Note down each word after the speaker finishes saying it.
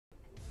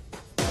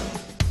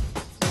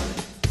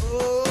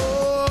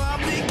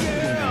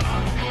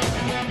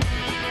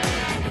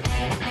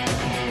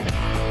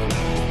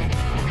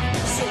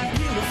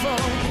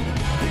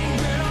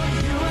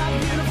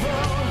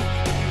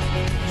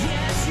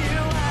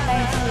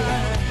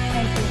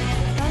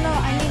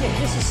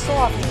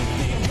soft.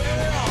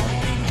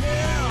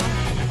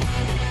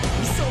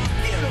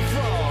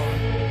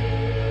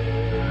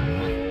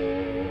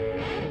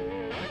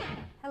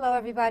 Hello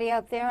everybody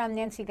out there, I'm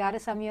Nancy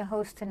Goddess. I'm your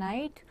host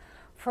tonight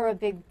for a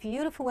big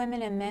beautiful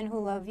women and men who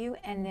love you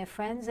and their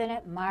friends and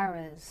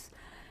admirers.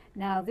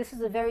 Now this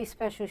is a very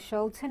special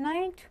show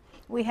tonight.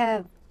 We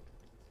have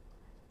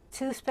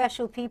two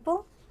special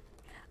people.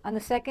 On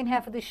the second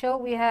half of the show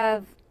we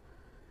have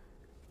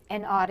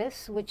an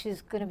artist, which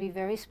is going to be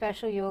very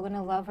special. You're going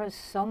to love her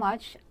so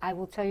much. I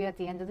will tell you at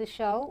the end of the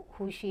show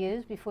who she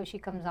is before she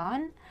comes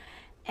on.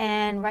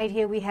 And right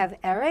here we have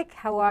Eric.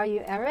 How are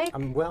you, Eric?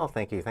 I'm well,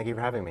 thank you. Thank you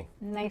for having me.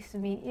 Nice to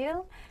meet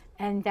you.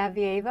 And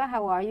Davieva,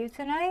 how are you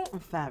tonight? I'm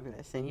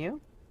fabulous. And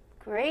you?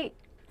 Great.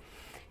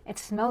 It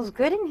smells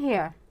good in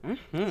here.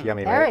 It's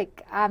yummy, right?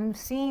 Eric, I'm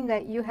seeing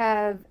that you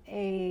have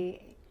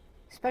a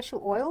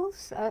special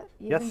oils.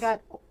 You even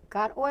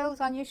got oils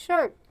on your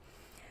shirt.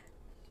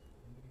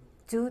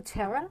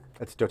 doTERRA?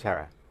 It's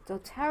doTERRA.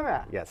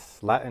 doTERRA. Yes,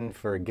 Latin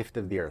for gift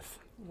of the earth.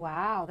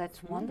 Wow,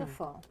 that's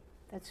wonderful.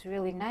 That's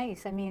really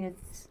nice. I mean,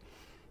 it's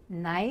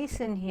nice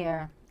in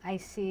here. I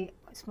see,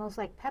 it smells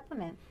like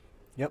peppermint.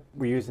 Yep,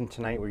 we're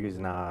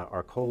using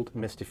our cold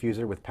mist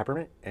diffuser with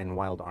peppermint and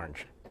wild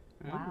orange.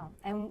 Wow.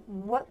 And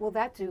what will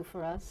that do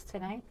for us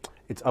tonight?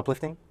 It's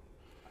uplifting.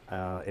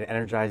 It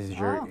energizes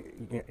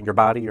your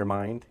body, your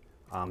mind.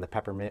 The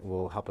peppermint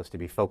will help us to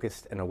be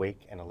focused and awake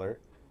and alert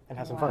and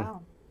have some fun.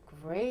 Wow,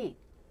 great.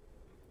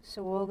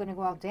 So we're all going to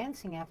go out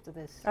dancing after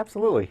this.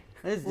 Absolutely.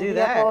 Let's We'll do be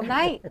up that. all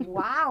night.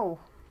 Wow.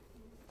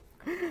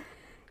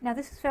 Now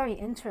this is very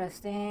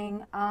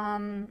interesting.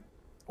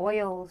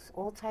 Oils,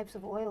 all types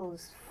of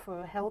oils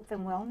for health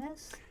and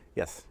wellness.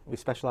 Yes, we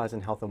specialize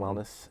in health and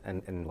wellness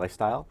and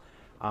lifestyle.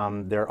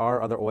 There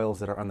are other oils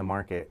that are on the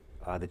market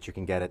that you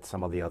can get at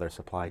some of the other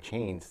supply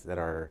chains that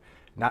are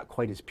not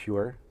quite as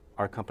pure.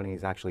 Our company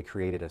has actually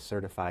created a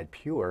certified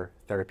pure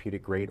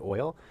therapeutic grade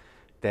oil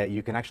that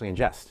you can actually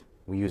ingest.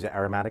 We use it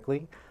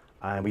aromatically,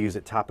 and we use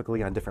it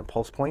topically on different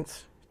pulse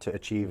points to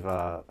achieve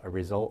a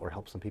result or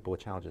help some people with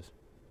challenges.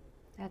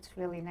 That's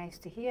really nice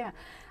to hear.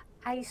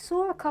 I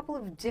saw a couple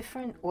of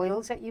different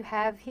oils that you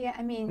have here.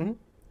 I mean,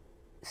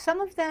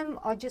 some of them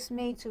are just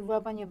made to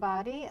rub on your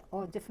body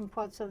or different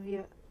parts of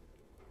your...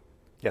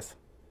 Yes.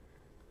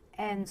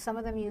 And some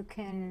of them you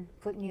can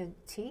put in your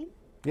tea?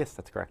 Yes,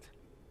 that's correct.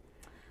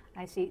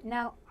 I see.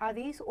 Now, are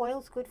these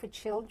oils good for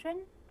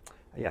children?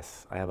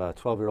 Yes, I have a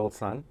 12-year-old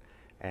son,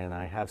 and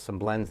I have some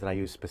blends that I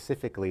use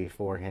specifically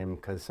for him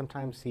because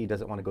sometimes he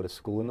doesn't want to go to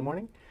school in the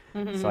morning.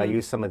 So I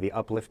use some of the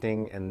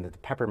uplifting and the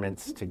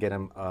peppermints to get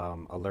him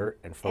alert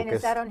and focused. And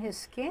is that on his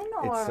skin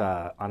or? It's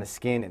on his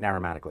skin and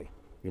aromatically.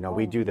 You know,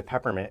 we do the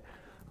peppermint.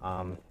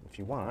 If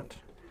you want,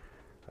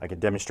 I could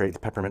demonstrate the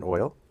peppermint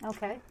oil.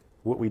 Okay.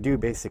 What we do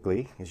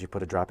basically is you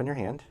put a drop in your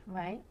hand.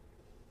 Right.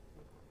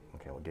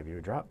 Okay, we'll give you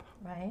a drop.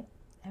 Right.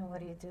 And what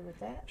do you do with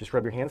that? Just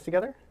rub your hands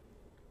together.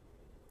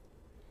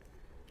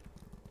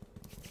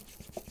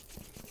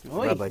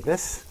 Oy. Rub like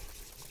this.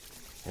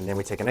 And then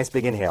we take a nice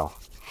big inhale.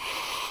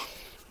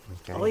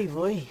 Okay. Oy,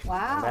 oy.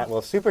 Wow. And that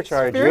will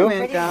supercharge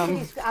Experiment.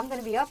 you. I'm going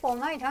to be up all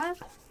night, huh?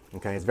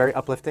 Okay, it's very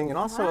uplifting and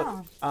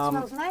also Wow.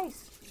 Smells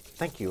nice.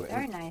 thank you.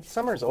 Very And nice.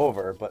 Summer's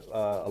over, but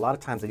a lot of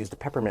times I use the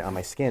peppermint on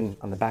my skin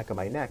on the back of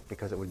my neck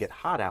because it would get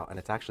hot out and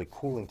it's actually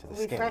cooling to the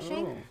skin.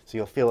 Refreshing? So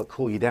you'll feel it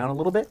cool you down a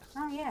little bit,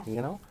 Oh, yeah.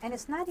 you know? And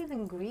it's not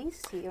even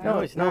greasy. Or No,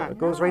 it's no, not. it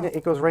goes right in,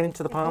 it goes right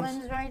into the It palms.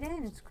 blends right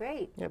in. It's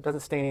great. Yeah, it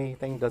doesn't stain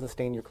anything, doesn't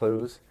stain your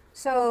clothes.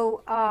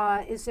 So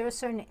is there a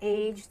certain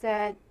age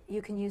that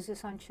you can use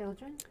this on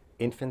children?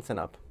 Infants and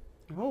up.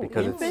 Oh,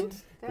 Because it's-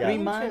 infants? Very 3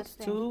 months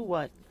interesting. to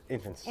what?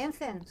 Infants.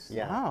 Infants.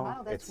 Yeah.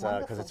 Wow, that's It's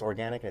wonderful. because it's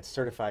organic and it's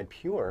certified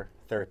pure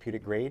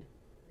therapeutic grade.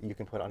 You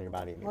can put on your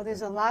body. Well,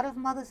 there's a lot of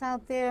mothers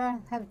out there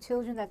have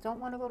children that don't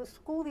want to go to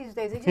school these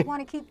days. They just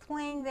want to keep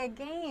playing their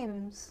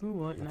games. Who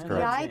wouldn't That's have The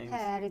correct.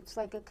 that iPad, it's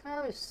like a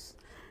curse.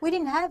 We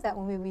didn't have that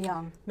when we were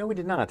young. No, we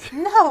did not.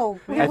 No,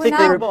 we I went think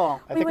we out. were, I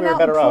We think went we were out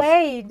better and off.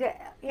 played,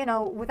 you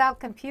know, without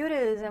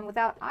computers and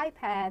without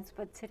iPads.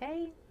 But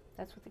today,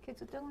 that's what the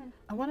kids are doing.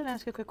 I wanted to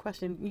ask a quick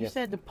question. You Yes.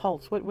 said the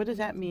pulse. What does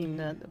that mean,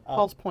 the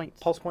pulse points?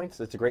 Pulse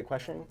points, it's a great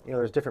question. You know,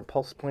 there's different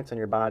pulse points on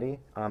your body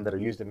that are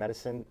used in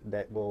medicine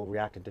that will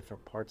react to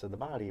different parts of the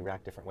body,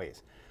 react different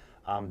ways.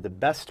 The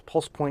best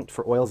pulse point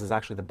for oils is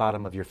actually the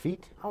bottom of your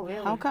feet Oh,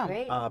 really? How come?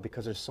 Great.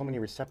 because there's so many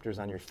receptors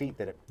on your feet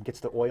that it gets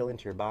the oil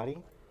into your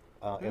body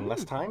in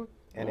less time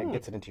and it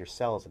gets it into your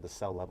cells at the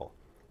cell level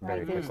very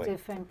Right, there's quickly.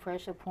 different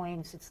pressure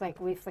points. It's like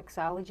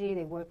reflexology.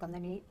 They work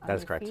underneath on That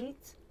is your correct.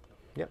 feet.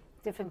 Yep,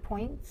 Different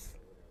points.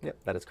 yep,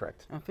 that is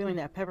correct. I'm feeling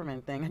that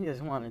peppermint thing. I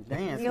just want to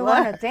dance. You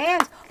What? want to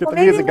dance? Get Well, the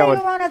maybe music later going.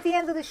 on at the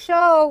end of the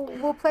show,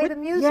 we'll play the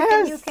music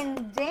and you yes.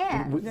 can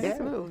dance. We, That's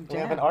true, we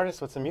have an yeah.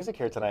 artist with some music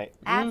here tonight.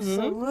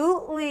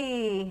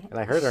 Absolutely. And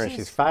I heard her and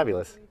she's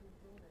fabulous.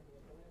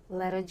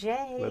 Letter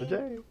J. Letter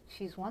J.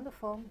 She's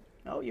wonderful.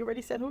 Oh, you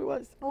already said who it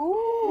was.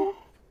 Ooh.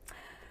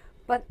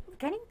 But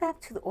getting back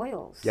to the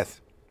oils.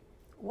 Yes.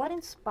 What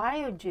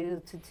inspired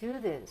you to do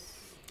this?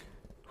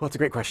 Well, it's a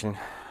great question.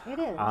 It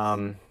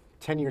is.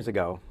 10 years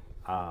ago,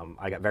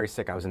 I got very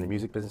sick. I was in the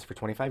music business for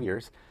 25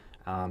 years,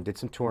 did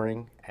some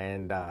touring,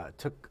 and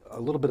took a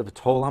little bit of a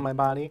toll on my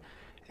body.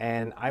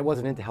 And I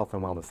wasn't into health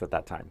and wellness at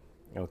that time.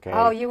 Okay.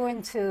 Oh, you were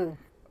into.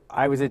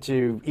 I was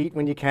into eat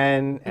when you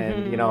can,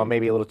 and you know,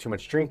 maybe a little too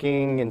much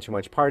drinking and too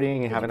much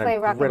partying and having play a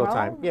rock and great old roll?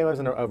 time. Yeah, I was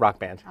in a rock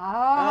band.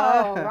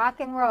 Oh, rock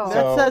and roll.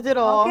 That says it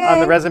all. Okay. On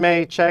the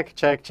resume, check,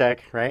 check,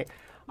 check, right?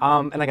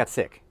 And I got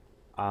sick.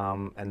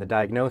 And the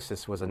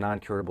diagnosis was a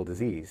non-curable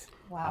disease.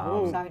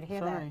 Wow, I'm sorry to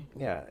hear that.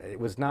 Yeah, it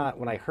was not,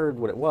 when I heard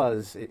what it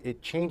was,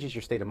 it changes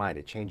your state of mind,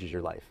 it changes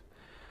your life.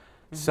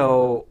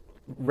 So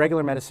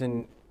regular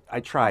medicine, I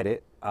tried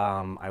it.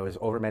 I was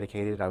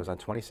over-medicated. I was on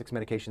 26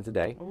 medications a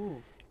day.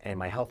 And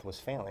my health was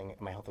failing,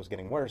 and my health was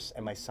getting worse,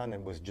 and my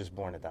son was just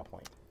born at that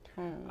point.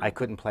 I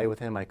couldn't play with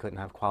him, I couldn't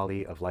have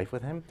quality of life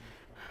with him,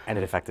 and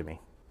it affected me.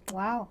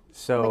 Wow.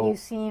 So, But you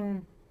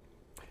seem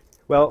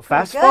well,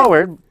 fast good.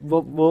 forward,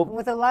 we'll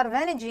with a lot of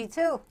energy,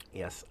 too.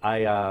 yes,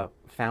 I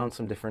found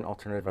some different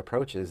alternative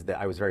approaches that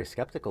I was very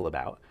skeptical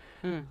about.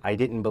 I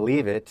didn't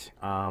believe it.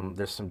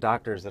 There's some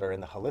doctors that are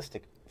in the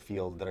holistic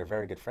field that are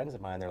very good friends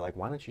of mine. They're like,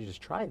 why don't you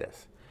just try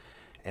this?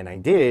 And I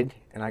did,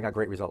 and I got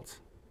great results.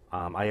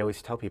 I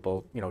always tell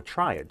people, you know,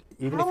 try it,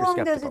 even How if you're long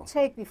skeptical. does it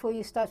take before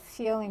you start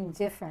feeling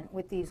different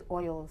with these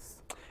oils?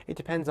 It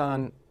depends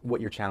on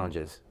what your challenge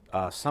is.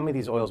 Some of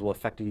these oils will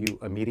affect you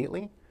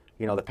immediately.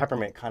 You know, the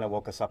peppermint kind of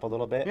woke us up a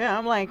little bit. Yeah,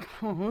 I'm like,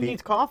 who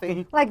needs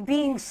coffee? Like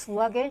being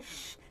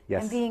sluggish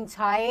Yes. and being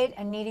tired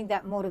and needing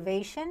that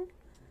motivation.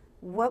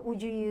 What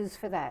would you use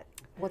for that?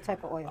 What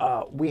type of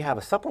oil? We have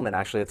a supplement,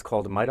 actually. It's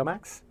called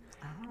Mitomax.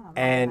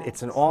 And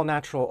it's an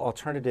all-natural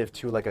alternative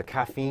to like a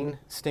caffeine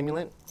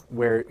stimulant,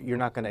 where you're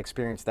not going to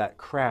experience that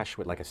crash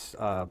with like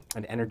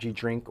an energy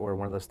drink or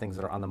one of those things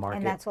that are on the market.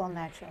 And that's all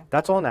natural.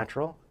 That's all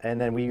natural. And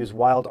then we use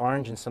wild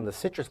orange and some of the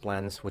citrus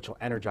blends, which will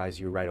energize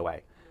you right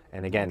away.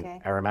 And again,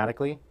 Okay.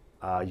 aromatically,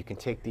 you can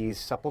take these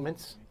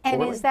supplements. And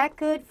orally. is that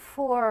good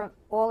for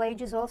all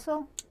ages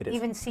also? It is.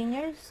 Even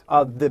seniors?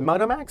 The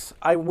Mitomax,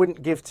 I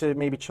wouldn't give to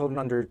maybe children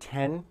under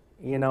 10,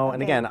 you know,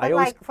 and Okay. again, But I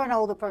always, like for an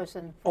older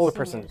person. For older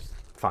person, seniors.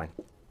 fine.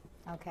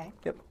 Okay.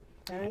 Yep.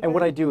 Very And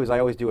what good. I do is I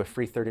always do a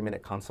free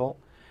 30-minute consult.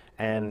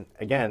 And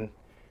again,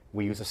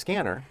 we use a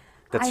scanner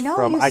that's I know,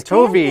 from you scanned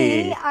Itovi.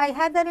 me. I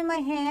had that in my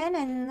hand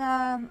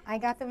and I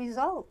got the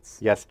results.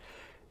 Yes.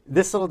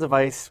 This little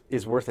device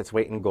is worth its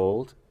weight in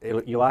gold.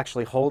 You'll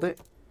actually hold it,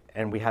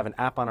 and we have an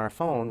app on our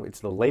phone. It's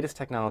the latest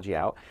technology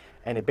out,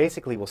 and it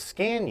basically will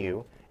scan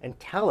you and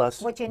tell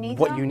us What you need,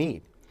 what Tom? you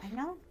need. I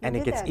know. And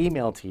you it did gets that.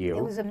 emailed to you,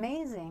 It was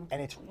amazing.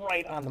 and it's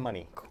right on the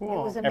money.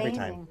 Cool. It was Every amazing.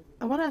 time.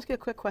 I want to ask you a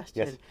quick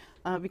question.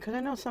 Yes. Because I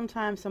know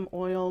sometimes some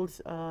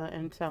oils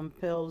and some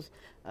pills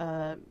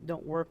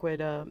don't work with.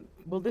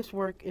 Will this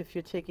work if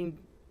you're taking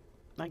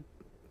like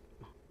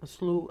a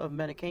slew of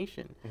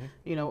medication?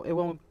 You know, it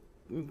won't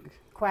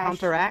Crash.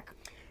 counteract.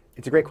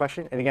 It's a great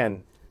question. And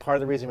again, part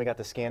of the reason we got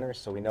the scanners,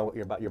 so we know what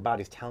your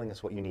body's telling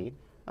us what you need.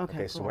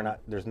 Okay, So cool. we're not,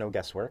 there's no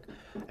guesswork.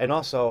 And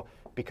also,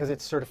 because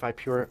it's certified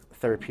pure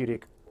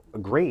therapeutic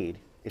grade,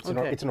 it's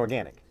Okay. it's an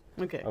organic.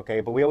 Okay.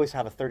 Okay, but we always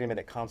have a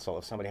 30-minute consult.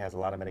 If somebody has a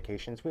lot of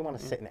medications, we want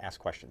to sit and ask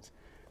questions.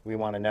 We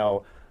want to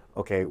know,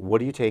 okay, what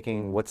are you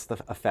taking? What's the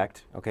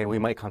effect? Okay, we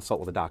might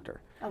consult with a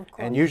doctor. Of And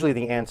course. usually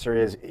the answer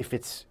is, if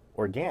it's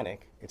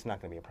organic, it's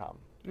not going to be a problem.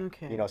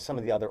 Okay. You know, some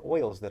of the other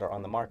oils that are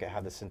on the market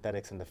have the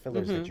synthetics and the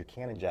fillers that you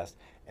can ingest,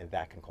 and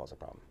that can cause a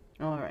problem.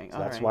 All right. So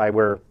all that's right.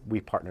 why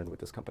we partnered with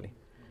this company.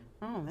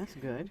 Oh, that's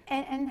good.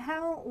 And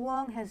how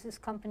long has this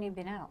company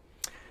been out?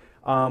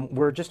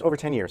 We're just over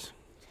 10 years.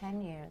 10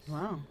 years.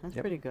 Wow, that's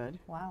Yep. pretty good.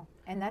 Wow.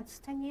 And that's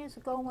 10 years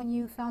ago when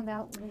you found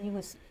out when you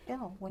was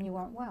ill, when you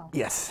weren't well.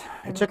 Yes,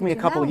 And it took look me at a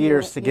you couple now, of you're-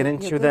 years to get you're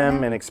into good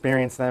them now. and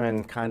experience them,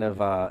 and kind of,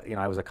 you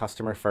know, I was a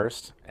customer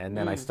first, and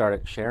then I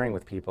started sharing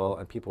with people,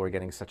 and people were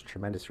getting such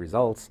tremendous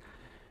results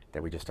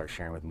that we just started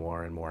sharing with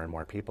more and more and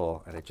more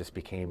people, and it just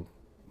became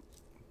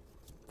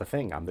the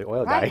thing. I'm the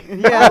oil Right. guy.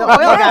 Yeah, the oil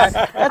guy.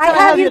 That's I why I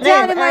have you your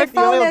down name, in my Eric the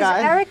phone oil as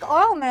guy. Eric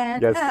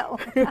Allman.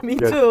 Yes. Me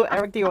Yes. too,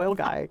 Eric the oil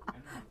guy.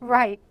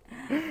 Right.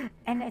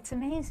 And it's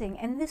amazing.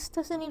 And this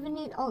doesn't even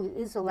need, oh, it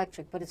is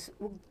electric, but it's,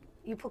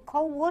 you put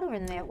cold water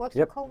in there. What's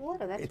Yep. the cold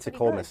water? That's It's a pretty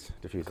cold good. mist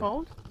diffuser.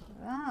 Cold?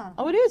 Ah,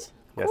 Oh, it is.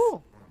 Yes.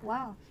 Cool.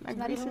 wow. It's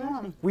not even Magnificent.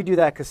 warm. We do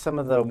that because some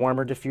of the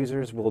warmer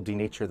diffusers will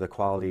denature the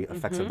quality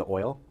effects of the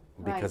oil,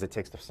 because Right. it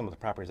takes some of the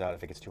properties out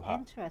if it gets too hot.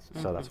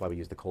 Interesting. So that's why we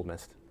use the cold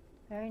mist.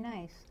 Very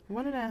nice. I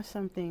wanted to ask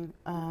something.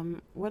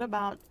 What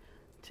about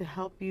to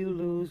help you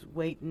lose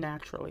weight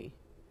naturally?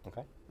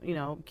 Okay. You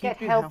know,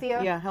 Get you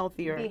healthier? yeah,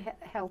 healthier. Be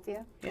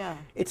healthier. Yeah.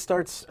 It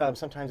starts,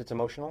 sometimes it's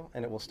emotional,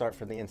 and it will start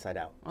from the inside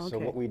out. So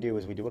Okay. what we do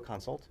is we do a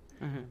consult,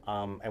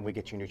 and we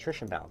get you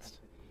nutrition balanced.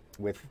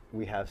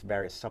 We have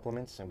various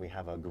supplements, and we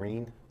have a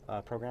green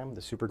program,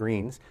 the Super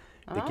Greens,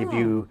 that give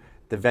you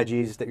the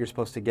veggies that you're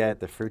supposed to get,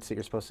 the fruits that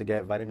you're supposed to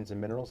get, vitamins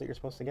and minerals that you're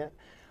supposed to get.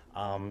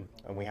 And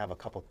we have a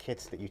couple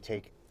kits that you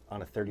take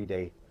on a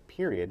 30-day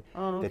period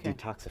Oh, that okay.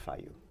 detoxify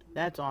you.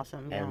 That's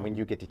awesome. Yeah. And when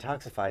you get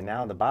detoxified,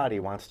 now the body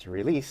wants to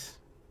release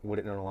what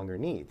it no longer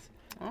needs.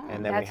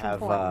 And then we That's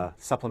have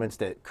important. supplements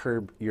that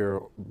curb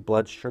your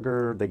blood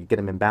sugar, they get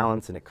them in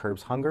balance, and it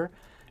curbs hunger.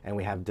 And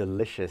we have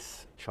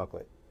delicious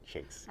chocolate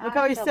shakes. Look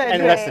how he Chocolate said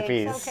And shakes,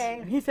 recipes.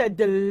 Okay. He said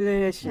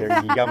delicious.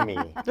 They're yummy.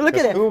 Look at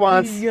 'Cause it. Who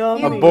wants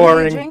Yummy. a You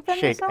boring drink them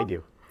shake? I yourself?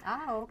 do.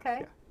 Ah,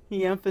 okay.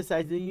 He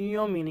emphasized the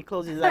yummy and he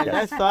closed his eyes. I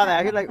Yes. saw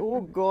that. He's like,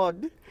 oh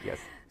God. Yes.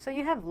 So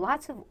you have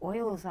lots of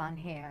oils on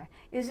here.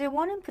 Is there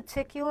one in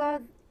particular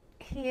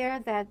here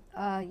that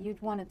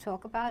you'd want to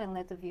talk about and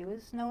let the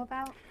viewers know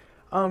about?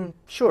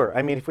 Sure.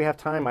 I mean, if we have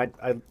time,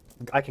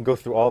 I can go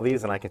through all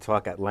these and I can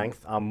talk at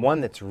length. One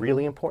that's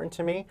really important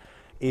to me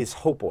is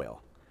hope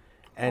oil.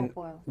 And Hope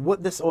oil.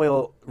 what this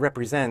oil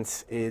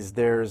represents is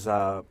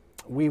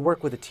we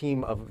work with a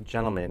team of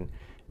gentlemen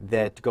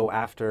that go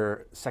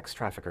after sex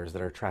traffickers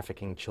that are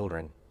trafficking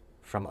children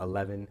from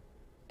 11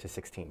 to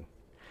 16.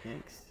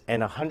 Thanks.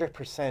 And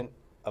 100%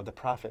 of the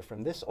profit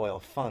from this oil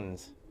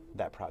funds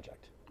that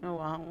project. Oh,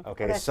 wow.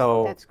 Okay, That's-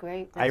 so that's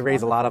great. I That's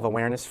raise a lot of wonderful.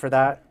 awareness for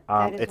that.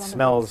 That is It wonderful.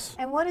 smells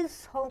And what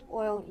is hope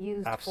oil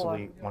used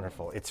absolutely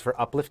wonderful. It's for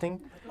uplifting.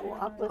 for?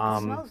 Oh,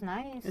 it smells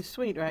nice. It's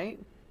sweet, right?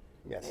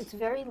 Yes. It's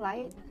very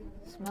light.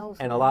 Smells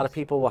And nice. a lot of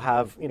people will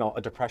have,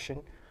 a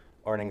depression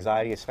or an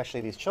anxiety, especially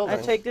these I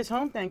children. take this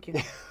home, thank you.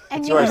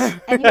 And It's you, yours.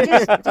 and you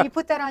just, do you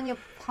put that on your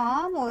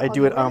palm or I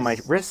do your it on my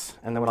wrist? wrists,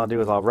 and then what I'll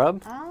do is I'll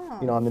rub,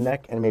 Oh. on the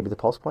neck and maybe the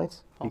pulse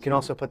points. You can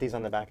also put these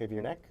on the back of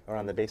your neck or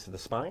on the base of the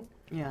spine.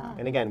 Yeah.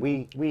 And again,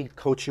 we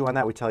coach you on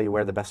that. We tell you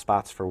where the best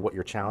spots for what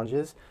your challenge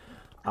is.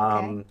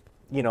 Okay.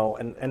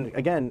 And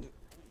again,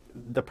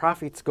 the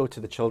profits go to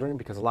the children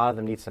because a lot of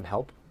them need some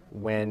help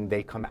when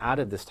they come out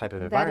of this type of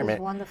That is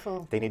environment.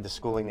 wonderful. They need the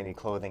schooling, they need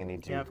clothing, and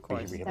need to Yeah, of be course.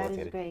 That is That is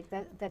rehabilitated.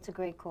 great. That's a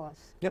great cause.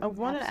 Yep. I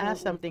wanted to ask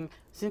Absolutely. something.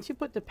 Since you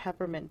put the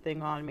peppermint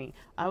thing on me,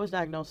 I was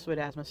diagnosed with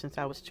asthma since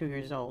I was 2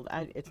 years old.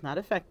 It's not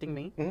affecting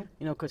me,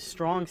 because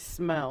strong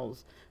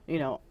smells,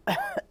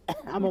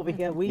 I'm over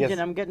here wheezing, Yes.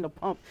 I'm getting the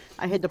pump.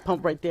 I hit the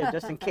pump right there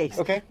just in case.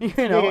 Okay. And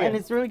Yeah.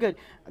 it's really good.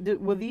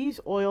 Will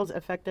these oils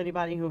affect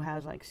anybody who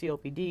has like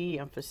COPD,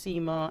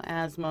 emphysema,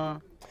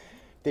 asthma?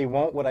 They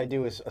won't. What I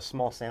do is a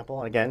small sample.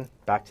 And again,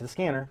 back to the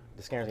scanner.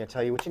 The scanner's going to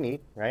tell you what you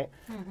need, right?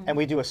 And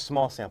we do a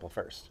small sample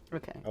first.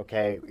 Okay.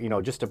 Okay,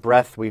 just a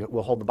breath.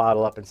 We'll hold the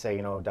bottle up and say,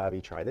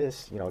 Davi, try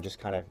this. Just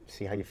kind of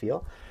see how you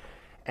feel.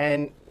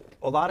 And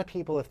a lot of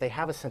people, if they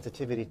have a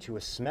sensitivity to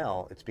a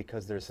smell, it's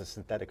because there's a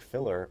synthetic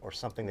filler or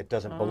something that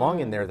doesn't belong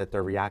in there that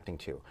they're reacting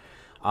to.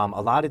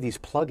 A lot of these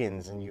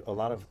plugins and a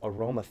lot of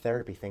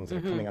aromatherapy things that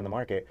are coming on the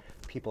market,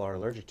 people are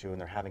allergic to,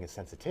 and they're having a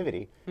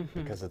sensitivity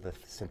because of the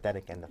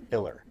synthetic and the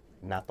filler,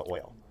 not the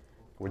oil.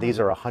 Where these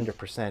are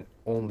 100%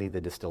 only the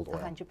distilled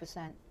oil.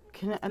 100%.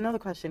 Another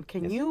question.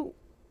 Can Yes. you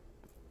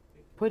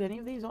put any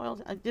of these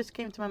oils? It just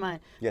came to my mind.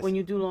 Yes. When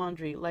you do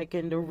laundry, like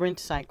in the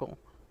rinse cycle,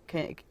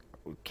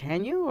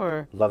 can you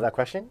or? Love that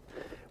question.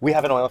 We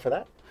have an oil for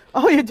that.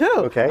 Oh, you do?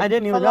 Okay. I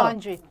didn't For even know.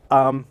 laundry.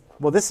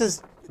 Well, this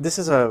is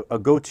a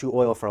go-to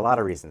oil for a lot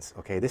of reasons.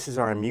 Okay, this is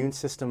our immune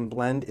system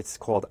blend. It's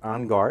called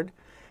On Guard.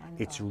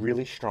 It's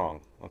really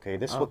strong. Okay,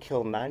 this will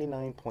kill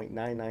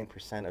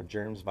 99.99% of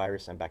germs,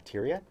 virus, and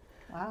bacteria.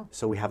 Wow.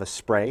 So we have a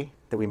spray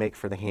that we make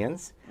for the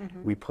hands.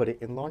 We put it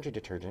in laundry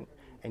detergent,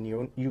 and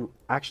you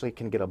actually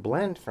can get a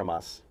blend from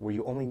us where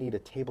you only need a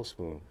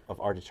tablespoon of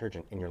our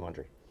detergent in your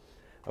laundry.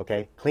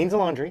 Okay, cleans the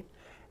laundry.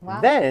 Wow.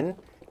 Then,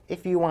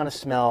 if you want to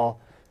smell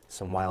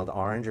some wild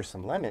orange or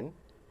some lemon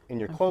in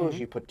your clothes,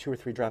 you put 2 or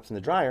 3 drops in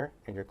the dryer,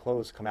 and your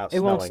clothes come out It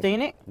smelling. won't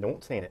stain it? No,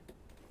 won't stain it.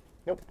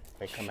 Nope,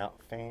 they come out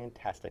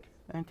fantastic.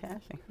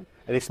 Fantastic.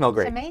 And they smell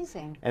great. It's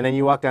amazing. And then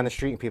you walk down the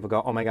street and people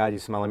go, "Oh my God, you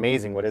smell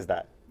amazing. What is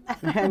that?"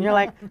 And you're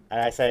like,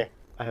 And I say,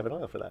 "I have an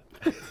oil for that."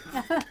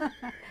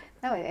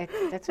 No, that's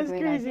a that's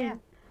great crazy.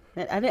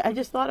 idea. I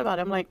just thought about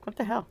it. I'm like, what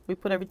the hell? We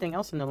put everything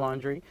else in the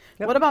laundry.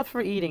 What about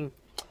for eating?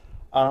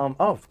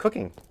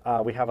 Cooking.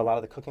 We have a lot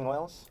of the cooking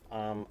oils.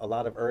 A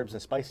lot of herbs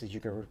and spices you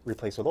can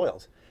replace with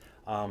oils.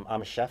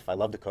 I'm a chef. I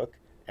love to cook.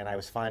 And I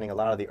was finding a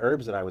lot of the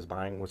herbs that I was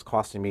buying was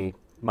costing me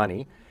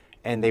money.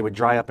 And they would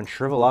dry up and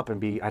shrivel up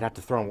and I'd have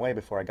to throw them away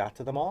before I got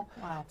to them all.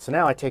 Wow. So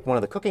now I take one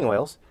of the cooking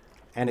oils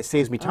and it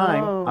saves me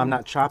time. Oh. I'm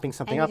not chopping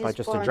something And up. you I just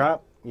just pour a it-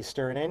 drop, you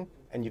stir it in,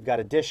 and you've got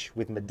a dish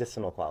with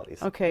medicinal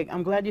qualities. Okay,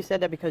 I'm glad you said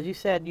that because you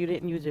said you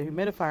didn't use a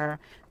humidifier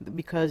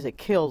because it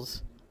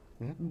kills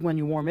when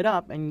you warm it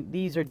up, and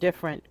these are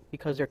different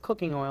because they're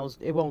cooking oils.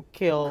 It won't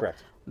kill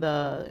Correct.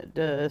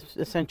 the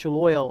essential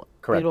oil.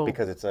 Correct, It'll-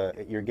 because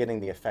you're getting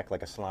the effect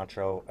like a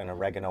cilantro, an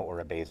oregano,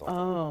 or a basil.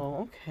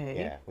 Oh, okay.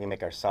 Yeah, we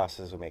make our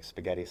sauces. We make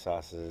spaghetti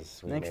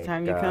sauces. We Next make,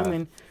 time you come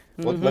in.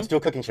 Let's do a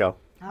cooking show.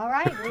 All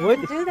right, we Would-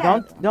 can do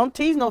that. Don't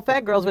tease no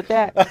fat girls with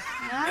that.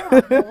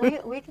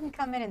 No, we can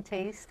come in and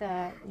taste.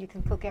 You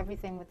can cook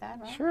everything with that,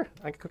 right? Sure,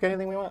 I can cook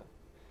anything we want.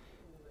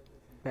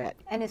 Fat.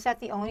 And is that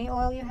the only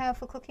oil you have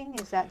for cooking?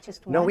 Is that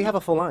just one? No, we have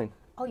a full line.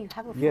 Oh, you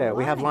have a full Yeah,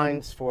 we have line.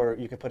 lines for,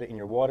 you can put it in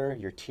your water,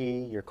 your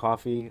tea, your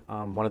coffee.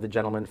 One of the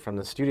gentlemen from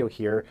the studio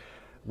here,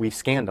 we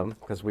scanned him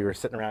because we were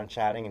sitting around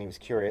chatting and he was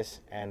curious,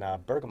 and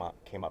bergamot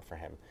came up for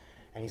him.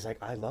 And he's like,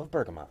 "I love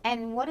bergamot."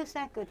 And what is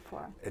that good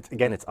for? It's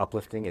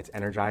uplifting, it's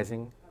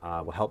energizing,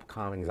 will help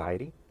calm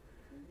anxiety.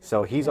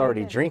 So he's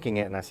already drinking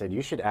it, and I said,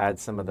 you should add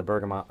some of the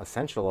bergamot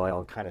essential oil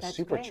and kind of That's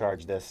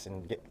supercharge this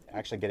and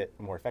actually get it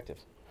more effective.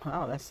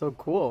 Wow, that's so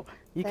cool.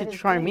 You That could is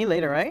try great. me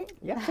later, right?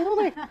 Yeah,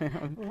 absolutely.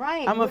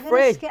 Right. I'm we're gonna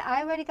afraid.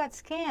 I already got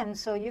scanned,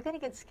 so you're going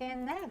to get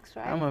scanned next,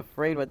 right? I'm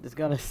afraid what it's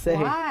gonna say.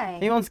 Why?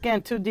 You won't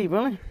scan too deep,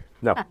 really?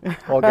 No,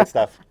 all good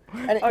stuff.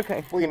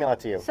 Okay. We'll email it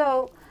to you.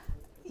 So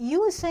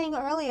you were saying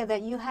earlier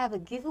that you have a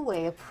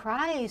giveaway, a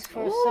prize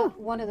for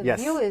one of the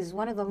Yes. viewers,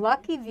 one of the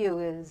lucky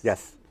viewers.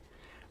 Yes.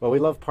 Well, we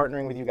love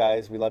partnering with you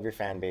guys. We love your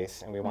fan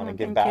base, and we want to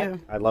give thank back. you.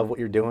 I love what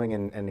you're doing,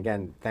 and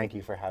again, thank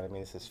you for having me.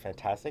 This is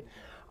fantastic.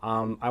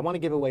 I want to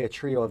give away a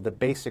trio of the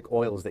basic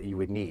oils that you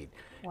would need.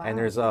 Wow. And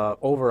there's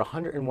over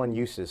 101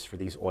 uses for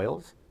these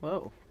oils.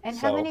 Whoa. And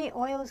how So- many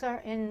oils are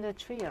in the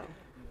trio?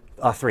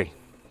 Three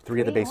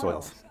of the Three base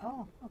oils.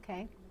 Oh,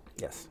 okay.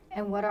 Yes.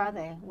 And what are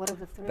they? What are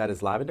the three? That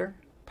is lavender,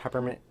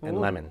 peppermint, and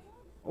lemon.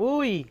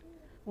 Ooh.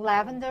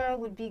 Lavender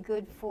would be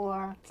good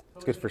for.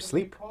 It's good for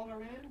sleep.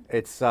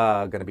 It's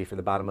going to be for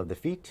the bottom of the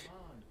feet.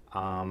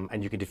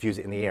 And you can diffuse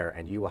it in the air,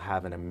 and you will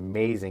have an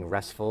amazing,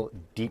 restful,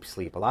 deep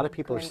sleep. A lot of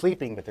people are Great.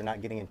 sleeping, but they're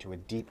not getting into a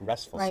deep,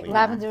 restful Right, sleep.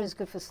 lavender is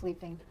good for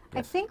sleeping.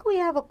 I think we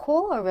have a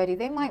call already.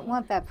 They might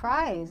want that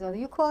prize. Are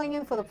you calling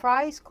in for the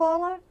prize,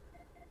 caller?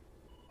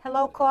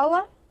 Hello,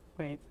 caller?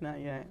 Wait, not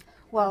yet.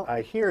 Well,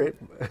 I hear it.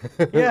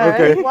 Yeah,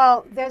 Okay. right?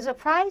 well, there's a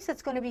prize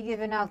that's going to be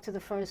given out to the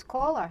first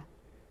caller.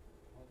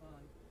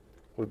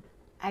 Well,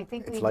 I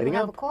think it's we do lighting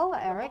have up. a caller,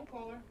 Eric.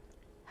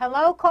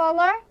 Hello,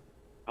 caller?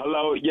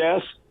 Hello,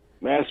 yes.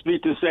 May I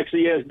speak to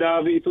Sexy S.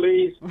 Davi,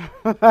 please?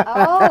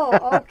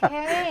 Oh,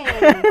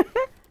 okay.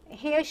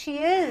 Here she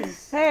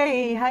is.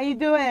 Hey, how you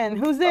doing?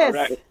 Who's this?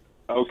 All right.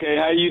 Okay,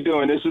 how you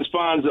doing? This is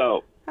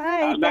Fonzo.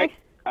 Hi.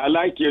 I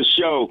like your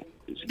show.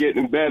 It's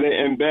getting better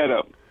and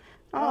better.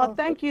 Oh,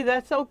 thank you.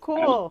 That's so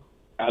cool.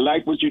 I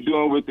like what you're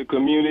doing with the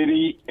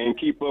community, and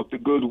keep up the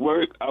good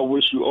work. I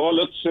wish you all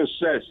the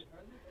success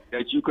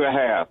that you could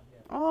have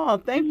Oh,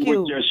 thank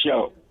you. with your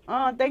show.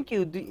 Oh, thank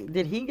you.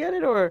 Did he get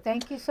it or?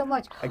 Thank you so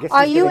much. I guess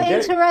Are he's you gonna get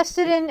it.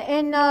 interested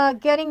in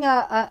getting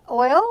a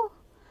oil?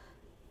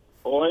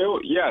 Oil?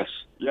 Yes,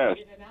 yes.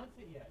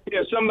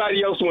 Yeah,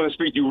 somebody else want to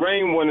speak to you.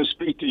 Rain want to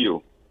speak to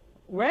you.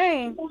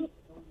 Rain.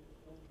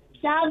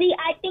 Salvi,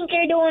 I think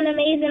you're doing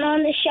amazing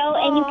on the show,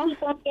 and Aw. you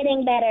keep on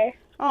getting better.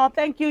 Oh,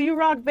 thank you. You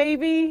rock,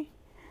 baby.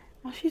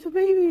 Oh, she's a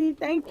baby.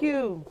 Thank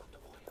you.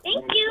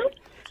 Thank you.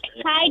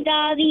 Hi,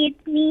 Davi.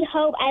 It's me,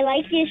 Hope. I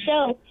like your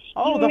show.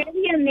 Oh, You're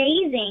really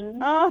amazing.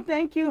 Oh,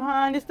 thank you,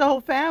 hon. It's the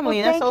whole family.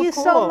 Well, That's thank you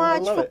so so cool.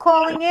 much love for it.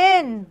 calling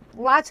in.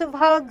 Lots of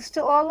hugs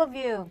to all of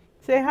you.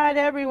 Say hi to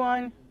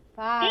everyone.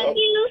 Bye. Thank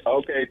you.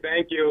 Okay,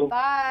 thank you.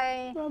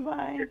 Bye.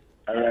 Bye-bye.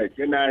 All right,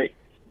 good night.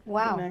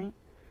 Wow. Good night.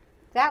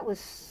 That was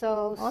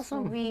so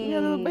Awesome. sweet. Yeah,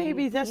 little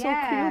babies. That's so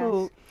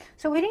cute.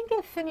 So we didn't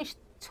get finished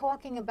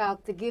talking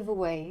about the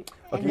giveaway,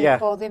 and Okay, they yeah.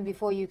 called in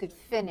before you could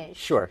finish.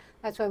 Sure.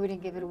 That's why we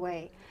didn't give it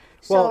away.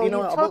 Well, So you know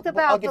what, talked I'll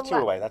about give the two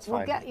away, that's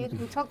fine.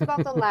 we talked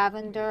about the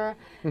lavender,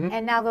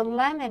 and now the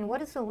lemon.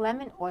 What is the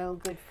lemon oil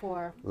good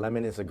for?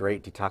 Lemon is a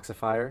great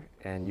detoxifier,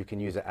 and you can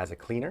use it as a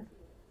cleaner.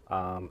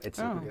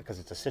 Because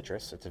it's a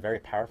citrus. It's a very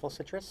powerful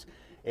citrus.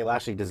 It will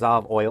actually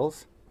dissolve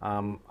oils.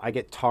 I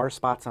get tar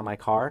spots on my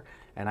car,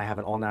 and I have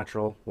an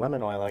all-natural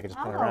lemon oil that I can just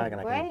put in a Oh, rag,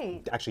 and I can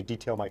great. actually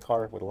detail my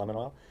car with a lemon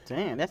oil.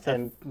 Damn, that's a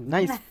And-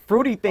 nice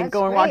fruity thing That's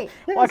going great.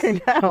 walking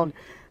down.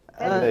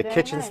 That is the very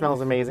kitchen nice.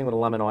 smells amazing with a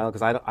lemon oil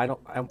because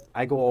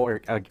I go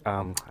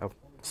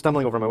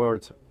stumbling over my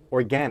words.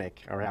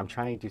 Organic. All right, I'm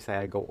trying to say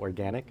I go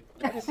organic.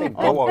 I just say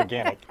go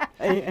organic.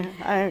 Yeah,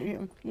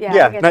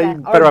 Yeah, I get no, that.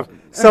 you better off.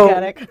 So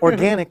Organic.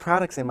 organic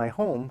products in my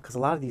home, because a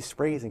lot of these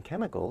sprays and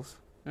chemicals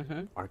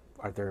Mm-hmm. are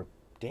they're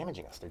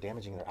damaging us. They're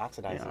damaging, they're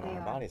oxidizing They our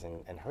are. bodies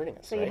and hurting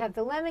us. So right? you have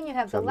the lemon, you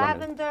have So the lemon.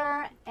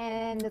 lavender,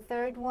 and the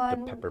third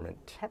one,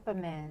 peppermint.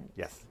 Peppermint,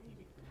 Yes,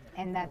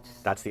 and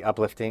that's the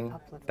uplifting.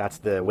 Uplifting. That's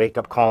the wake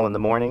up call in the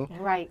morning.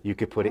 right. You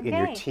could put it in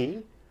your Okay.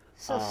 tea.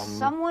 So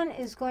someone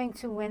is going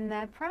to win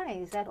that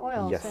prize, that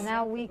oil. Yes. So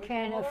now we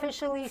can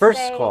officially First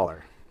say,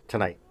 caller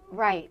tonight.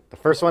 Right. The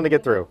first one to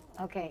get through.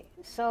 Okay.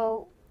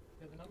 So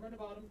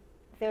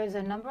there's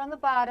a number on the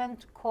bottom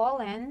to call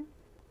in.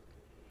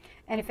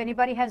 And if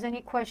anybody has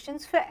any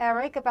questions for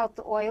Eric about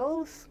the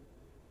oils,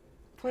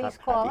 please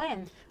call Happy.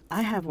 in.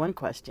 I have one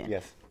question.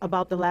 Yes.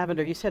 About the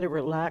lavender, you said it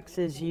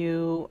relaxes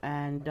you,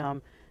 and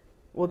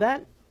will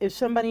that, if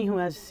somebody who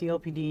has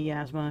COPD,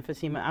 asthma,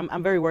 emphysema,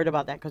 I'm very worried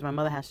about that because my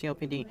mother has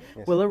COPD.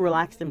 Yes. Will it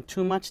relax them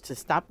too much to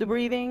stop the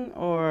breathing,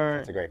 or?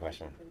 That's a great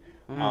question.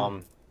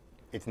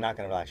 It's not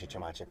going to relax you too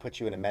much. It puts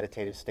you in a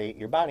meditative state.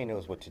 Your body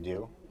knows what to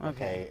do.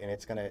 Okay. And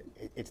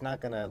it's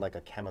not going to like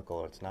a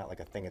chemical. It's not like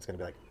a thing. It's going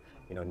to be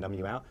like, numb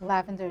you out.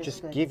 Lavender is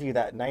Just good. give you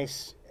that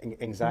nice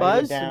anxiety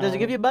Buzz? down. Does it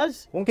give you a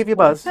buzz? Won't give you a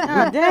buzz.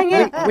 Ah, dang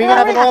it. We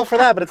have an oil for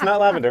that, but it's not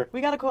lavender.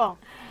 We got a call.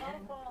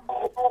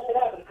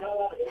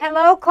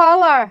 Hello,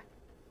 caller.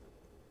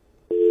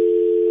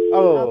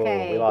 Oh,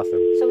 Okay. we lost him.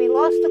 So we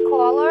lost the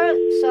caller.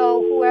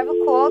 So whoever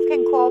called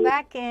can call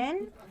back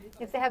in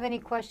if they have any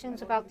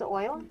questions about the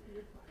oil.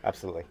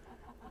 Absolutely.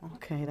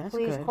 Okay, that's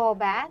Please good. call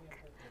back.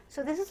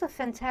 So this is a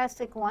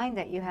fantastic wine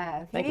that you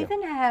have. Thank you.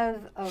 Even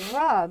have a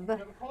rub,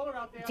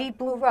 deep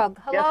blue rub.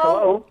 Hello? Yes,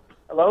 hello.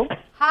 Hello?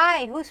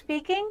 Hi, who's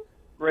speaking?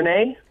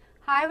 Renee?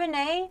 Hi,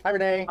 Renee. Hi,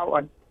 Renee.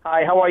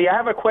 Hi, how are you? I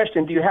have a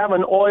question. Do you have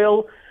an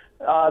oil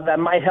that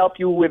might help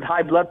you with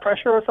high blood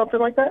pressure or something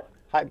like that?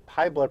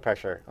 High blood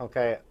pressure.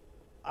 Okay.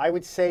 I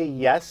would say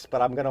yes,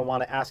 but I'm going to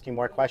want to ask you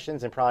more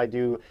questions and probably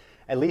do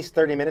at least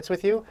 30 minutes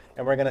with you,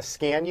 and we're going to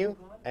scan you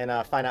and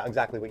find out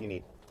exactly what you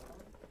need.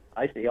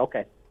 I see,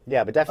 okay.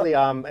 Yeah, but definitely,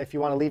 if you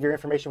want to leave your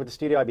information with the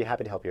studio, I'd be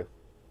happy to help you.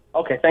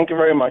 Okay, thank you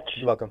very much.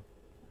 You're welcome.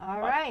 All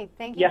right.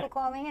 Thank you Yeah. for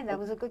calling in. That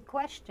was a good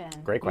question.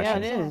 Great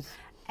question. Yeah, it is.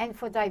 And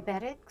for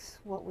diabetics,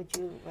 what would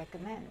you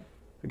recommend?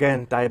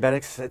 Again,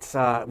 diabetics, it's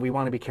we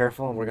want to be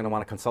careful, and we're going to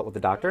want to consult with the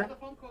doctor,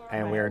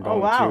 and we're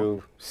going wow.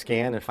 to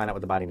scan and find out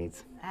what the body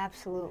needs.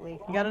 Absolutely.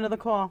 You got another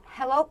call.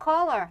 Hello,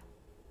 caller.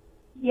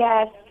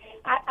 Yes,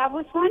 I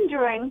was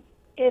wondering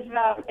if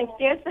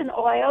there's an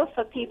oil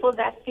for people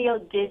that feel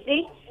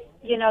dizzy,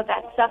 you know,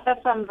 that suffer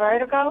from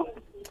vertigo.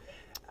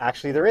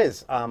 Actually, there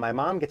is. My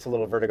mom gets a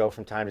little vertigo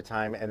from time to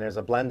time, and there's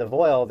a blend of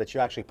oil that you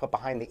actually put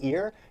behind the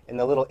ear in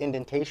the little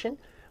indentation,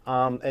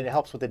 and it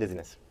helps with the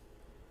dizziness.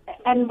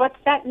 And what's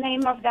that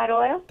name of that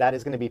oil? That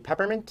is going to be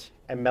peppermint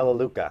and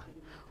melaleuca.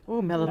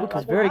 Ooh,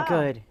 Melaleuca's very Wow.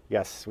 good.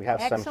 Yes, we have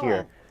some here.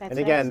 Excellent. That's And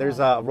again, there's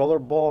excellent. a roller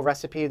bowl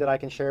recipe that I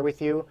can share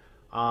with you.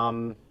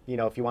 You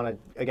know, if you want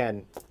to,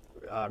 again,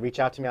 reach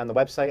out to me on the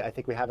website. I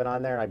think we have it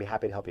on there, and I'd be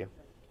happy to help you.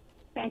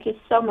 Thank you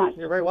so much.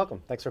 You're very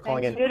welcome. Thanks for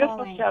calling Thanks in. for Beautiful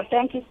calling. show.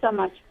 Thank you so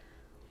much.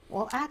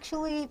 Well,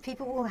 actually,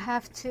 people will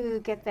have to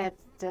get that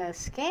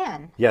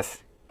scan.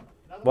 Yes.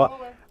 Well,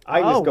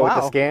 I Oh, just go with the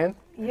wow. scan.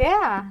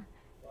 Yeah.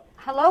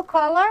 Hello,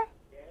 caller.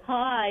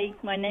 Hi,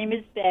 my name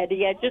is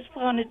Betty. I just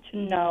wanted to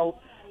know,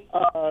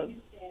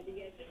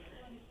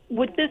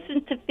 would this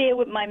interfere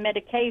with my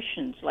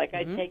medications? Like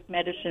I take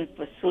medicine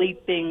for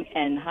sleeping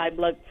and high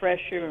blood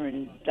pressure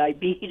and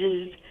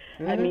diabetes.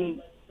 I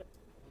mean,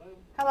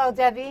 Hello,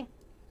 Debbie.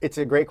 It's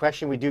a great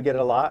question. We do get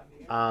it a lot.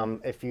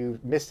 If you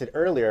missed it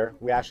earlier,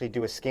 we actually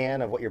do a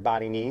scan of what your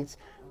body needs.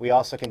 We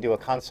also can do a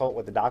consult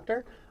with the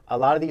doctor. A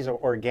lot of these are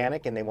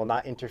organic and they will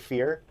not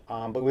interfere,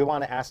 but we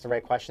want to ask the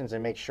right questions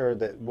and make sure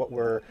that what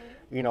we're,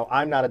 you know,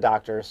 I'm not a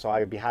doctor, so I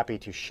would be happy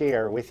to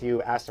share with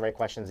you, ask the right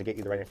questions and get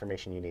you the right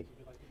information you need.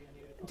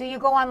 Do you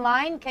go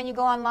online? Can you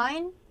go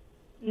online?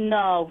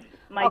 no,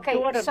 my Okay,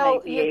 daughter so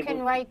may be you able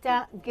can write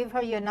down, give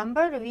her your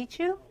number to reach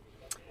you?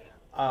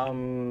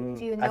 Do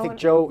you know I think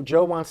what-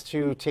 Joe wants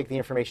to take the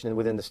information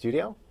within the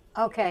studio,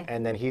 Okay.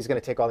 and then he's going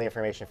to take all the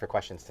information for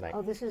questions tonight.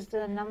 Oh, this is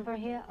the number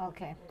here?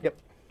 Okay. Yep.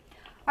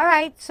 All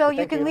right, so you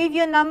Thank can you. leave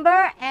your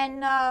number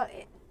and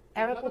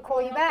Eric will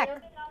call you back.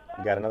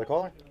 You got another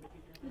caller?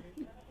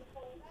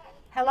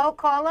 Hello,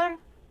 caller?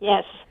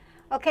 Yes.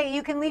 Okay,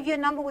 you can leave your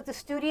number with the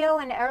studio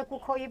and Eric will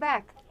call you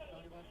back.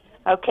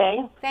 Okay.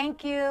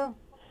 Thank you.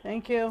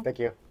 Thank you. Thank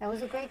you. That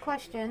was a great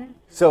question.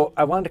 So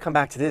I wanted to come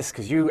back to this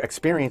because you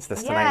experienced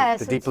this tonight, Yes,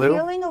 the deep it's blue.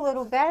 feeling a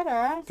little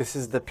better. This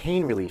is the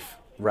pain relief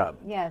rub.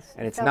 Yes.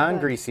 And it's felt good.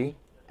 non-greasy.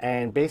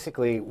 And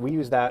basically, we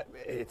use that.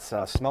 It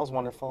smells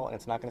wonderful, and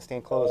it's not going to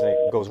stain clothes, and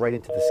it goes right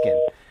into the skin.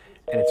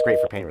 And it's great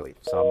for pain relief.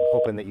 So I'm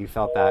hoping that you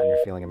felt that and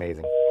you're feeling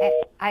amazing.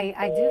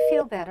 I do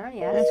feel better,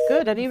 yes. That's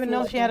good. I didn't even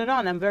know she had it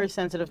on. I'm very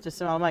sensitive to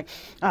smell. I'm like,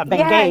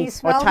 Bengay you or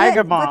smell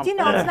Tiger it, Balm. But you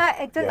know, it's not,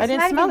 it's I didn't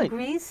not smell even it.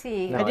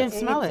 greasy. No, I didn't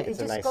smell it. It It's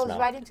a just nice goes smell.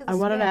 right into the I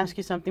wanted to skin. ask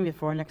you something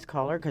before next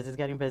caller because it's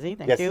getting busy.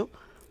 Thank Yes. you.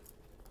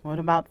 What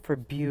about for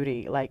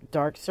beauty, like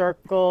dark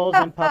circles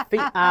and puffy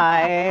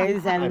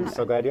eyes I'm and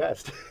so glad you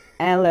asked.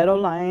 and little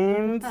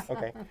lines?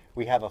 Okay.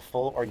 We have a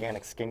full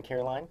organic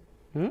skincare line.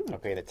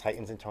 Okay, that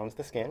tightens and tones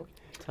the skin.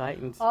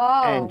 Titans.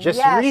 Oh, And just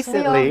yes, we all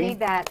recently- need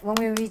that when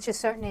we reach a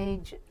certain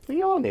age.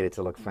 We all need it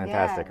to look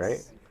fantastic, Yes.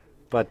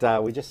 right?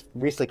 But we just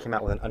recently came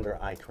out with an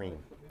under-eye cream.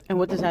 And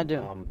what does that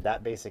do?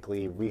 That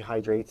basically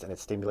rehydrates and it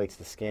stimulates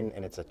the skin,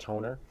 and it's a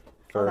toner.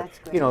 For, that's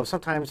you great. know,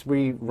 sometimes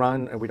we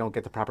run and we don't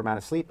get the proper amount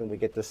of sleep, and we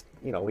get this,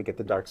 you know, we get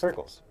the dark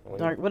circles.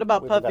 Dark. What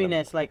about we prevent 'em.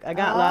 puffiness? Like I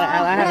got a lot of,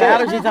 I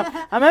have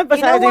allergies. I'm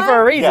emphasizing what?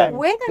 for a reason. Yeah.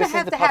 We're This going is to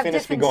have the to have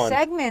puffiness we different go on.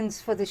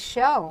 segments for the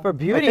show. For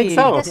beauty. think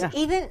so. Because Yeah.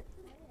 even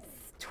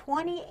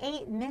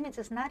 28 minutes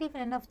is not even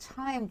enough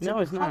time to No,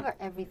 it's not. cover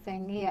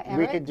everything here, Eric.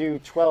 We could do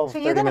 12, so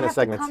you're 30-minute going to have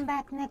segments. to come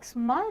back next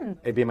month.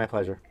 It'd be my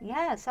pleasure.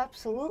 Yes,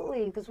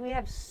 absolutely, because we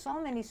have so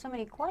many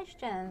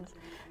questions.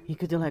 You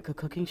could do like a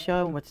cooking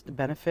show. What's the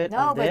benefit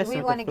No, of this? but we or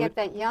the want to food? get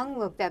that young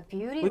look, that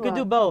beauty We could do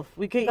look. both.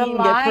 We could The eat and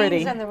get lines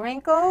pretty. and the We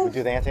wrinkles.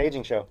 do the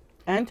anti-aging show.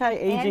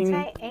 Anti-aging.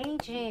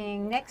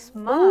 Anti-aging next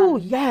month. Oh,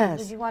 yes.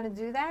 Would you want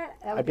to do that?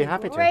 That would I'd be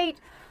happy to. great.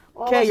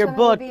 All Okay, us you're women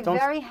will booked. be Don't-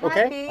 very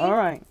Okay. happy. All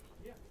right.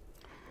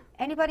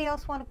 Anybody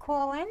else want to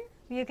call in?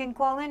 You can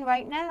call in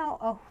right now.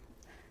 Oh,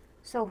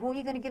 so who are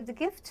you going to give the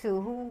gift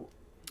to? Who?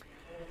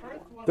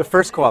 The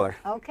first caller.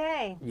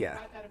 Okay. Yeah.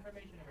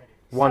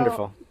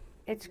 Wonderful.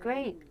 It's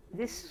great.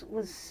 This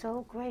was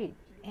so great.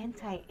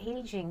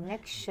 Anti-aging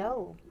next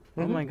show.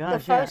 Oh my The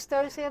gosh. first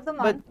Thursday of the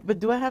month. But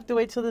do I have to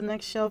wait till the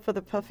next show for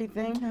the puffy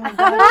thing?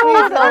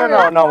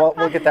 Oh, No.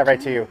 We'll get that right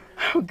to you.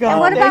 Oh, God, And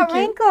what thank about you.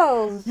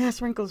 wrinkles?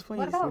 Yes, wrinkles, please.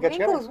 What about get you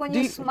wrinkles when Do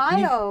you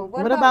smile?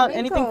 What about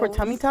anything for wrinkles?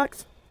 tummy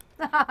tucks?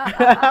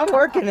 I'm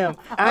working them.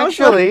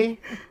 Actually,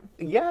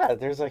 yeah,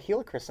 there's a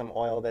helichrysum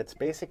oil that's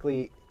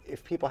basically,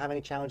 if people have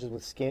any challenges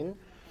with skin,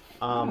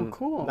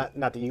 cool.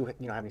 Not that you have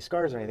any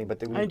scars or anything, but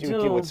that we I do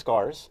do. deal with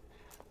scars.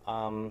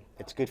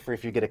 It's good for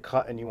if you get a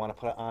cut and you want to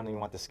put it on and you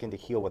want the skin to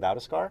heal without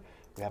a scar.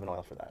 We have an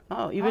oil for that.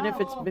 Oh, even if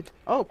it's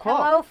call.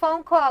 Hello,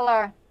 phone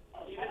caller.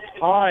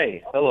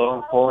 Hi, hello,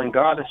 I'm calling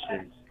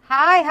Goddesses.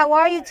 Hi, how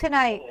are you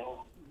tonight?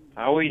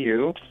 How are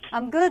you?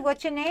 I'm good.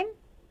 What's your name?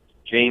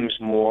 James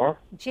Moore.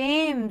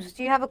 James,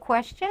 do you have a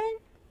question?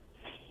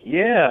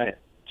 Yeah, I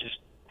just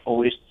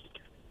always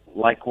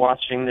like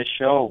watching the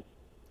show.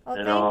 Oh,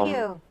 And, thank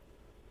you.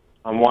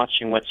 I'm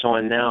watching what's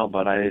on now,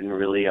 but I didn't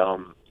really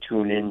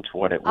tune in to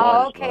what it was.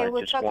 Oh, but okay. I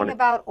We're just talking wanted...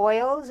 about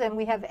oils, and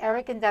we have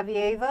Eric and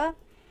Davieva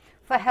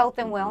for health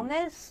and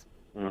wellness.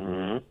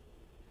 Mm-hmm.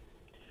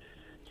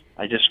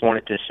 I just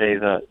wanted to say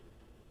that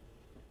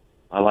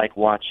I like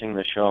watching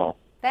the show.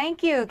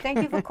 Thank you. Thank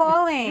you for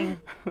calling.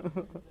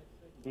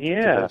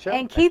 Yeah. And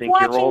I keep think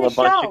watching you're all the a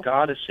bunch show. of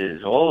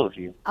goddesses, all of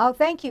you. Oh,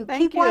 thank you.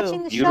 Thank Keep you.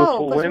 watching the Beautiful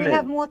show because we women.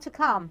 have more to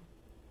come.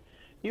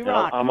 You No,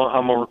 rock.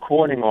 I'm a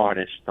recording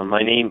artist.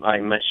 My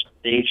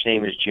stage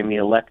name is Jimmy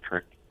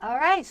Electric, All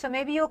right, so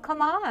maybe you'll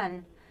come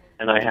on.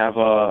 and I have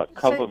a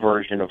cover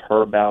version of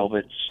Herb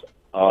Albert's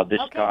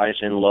 "This Okay. Guy's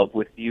in Love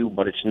with You,"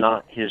 but it's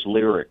not his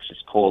lyrics.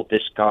 It's called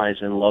 "This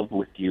Guy's in Love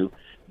with You,"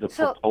 the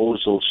So-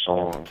 proposal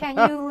song. Can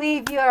you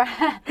leave your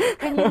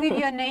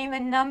name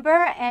and number,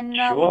 and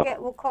Sure.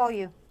 we'll call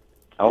you.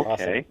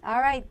 Okay.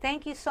 All right,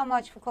 thank you so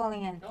much for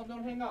calling in. No,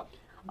 don't hang up.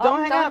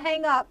 Don't hang up.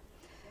 hang up.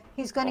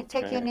 He's going to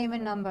take Okay. your name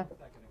and number.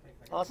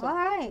 Awesome. All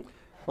right.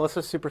 Well, this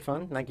was super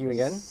fun. Thank you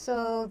again.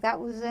 So that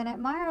was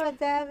in Myra,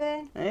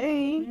 David.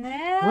 Hey.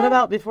 Yeah. What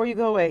about, before you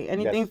go away,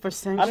 anything Yes. for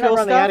sensual I'm not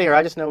running stuff? out of here.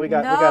 I just know we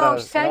got No, an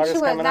artist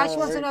sensual. coming Now out. she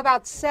wants to know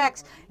about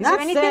sex. Is Not there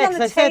anything sex, on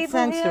the I said table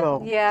sensual.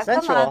 here? Yeah, come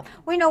Sensual. on.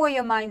 We know where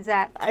your mind's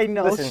at. I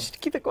know. Listen. Shh,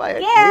 keep it quiet.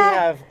 We Yeah.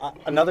 have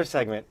another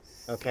segment.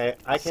 Okay,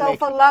 I can So make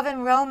for love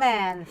and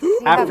romance,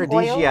 you have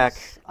aphrodisiac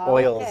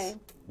oils Okay.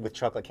 with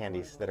chocolate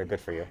candies that are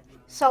good for you.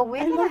 So we're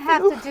going to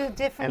have to do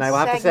different And I will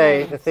have to say,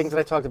 the segments. things that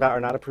I talked about are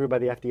not approved by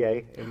the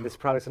FDA, and these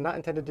products are not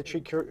intended to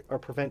treat, cure, or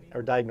prevent,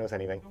 or diagnose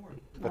anything.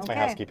 That's my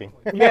Okay. housekeeping.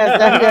 Yes,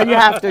 yeah, you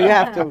have to. You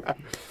have to.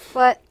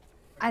 But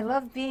I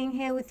love being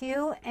here with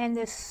you, and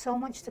there's so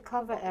much to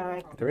cover,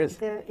 Eric. There is.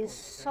 There is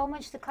so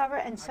much to cover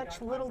and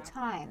such little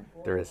time.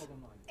 There is.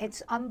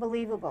 It's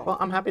unbelievable. Well,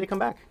 I'm happy to come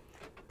back.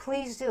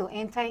 Please do.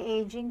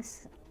 Anti-aging,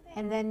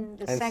 and then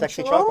the And sexual.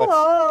 sexy chocolates.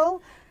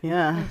 Oh,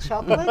 Yeah. and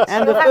chocolates.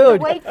 And You'll the have food.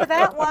 to wait for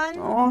that one.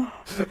 Oh,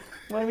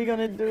 what are we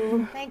gonna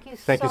do? Thank you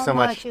Thank you so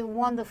much. You're a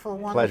wonderful,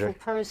 wonderful Pleasure.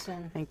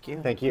 person. Thank you.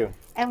 Thank you.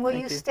 And will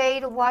you stay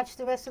to watch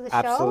the rest of the show?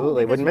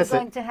 Absolutely. Wouldn't Because miss it. we're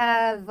going to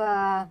have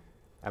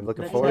I'm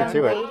looking Let's forward young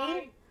to it.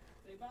 lady,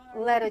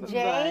 letter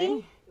J.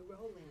 Bye.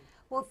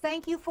 Well,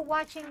 thank you for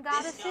watching,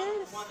 Goddesses.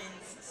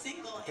 Woman's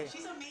single, and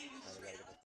she's a maiden